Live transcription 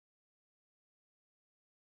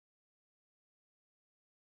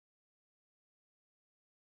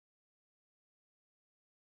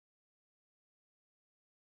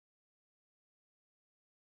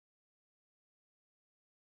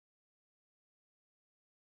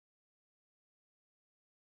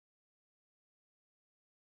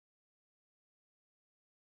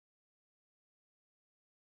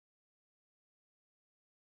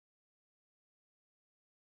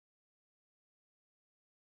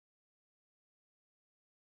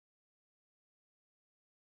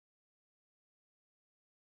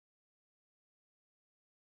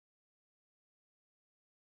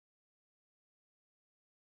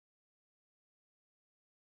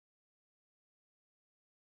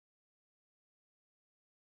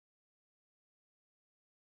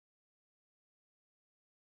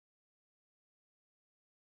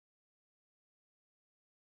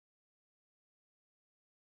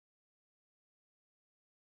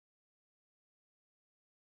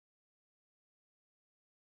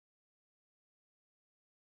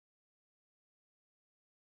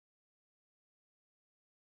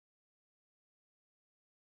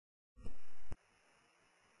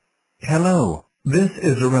Hello, this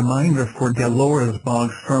is a reminder for Dolores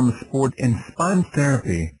Boggs from Sport and Spine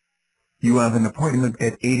Therapy. You have an appointment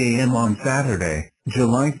at 8 a.m. on Saturday,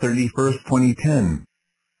 July 31, 2010.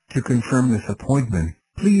 To confirm this appointment,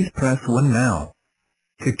 please press 1 now.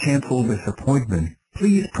 To cancel this appointment,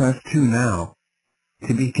 please press 2 now.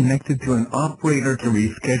 To be connected to an operator to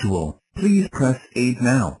reschedule, please press 8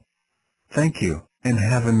 now. Thank you, and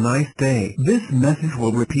have a nice day. This message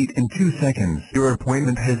will repeat in 2 seconds. Your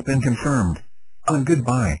appointment has been confirmed.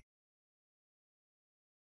 Goodbye.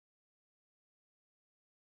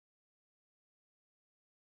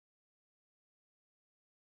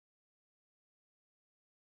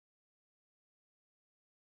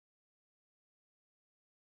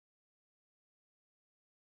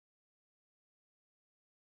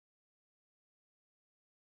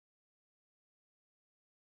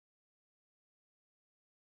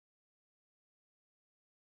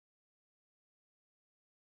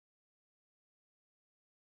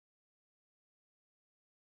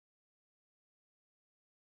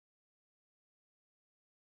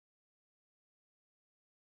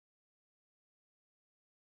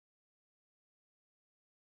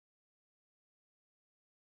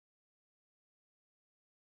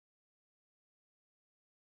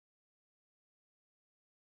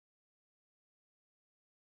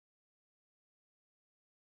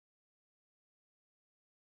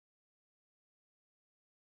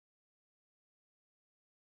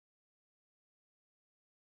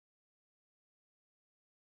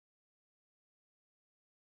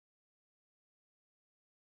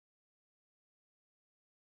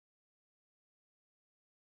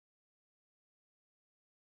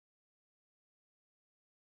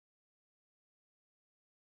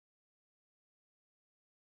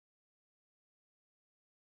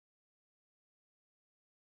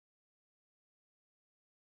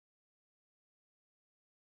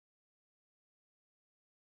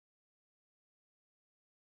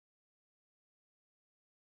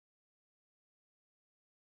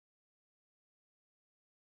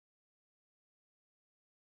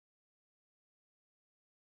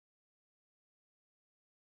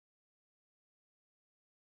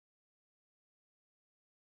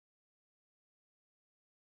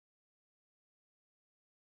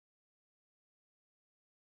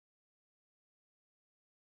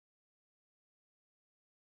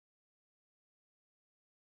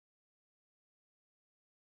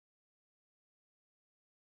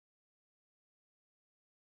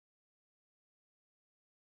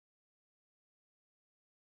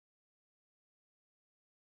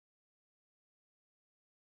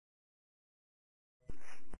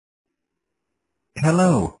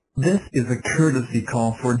 Hello, this is a courtesy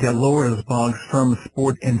call for Dolores Boggs from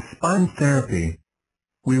Sport and Spine Therapy.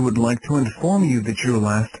 We would like to inform you that your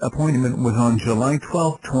last appointment was on July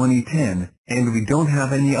 12, 2010, and we don't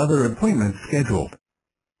have any other appointments scheduled.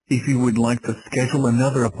 If you would like to schedule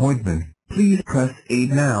another appointment, please press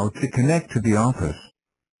 8 now to connect to the office.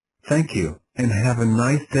 Thank you, and have a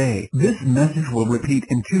nice day. This message will repeat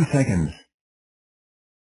in 2 seconds.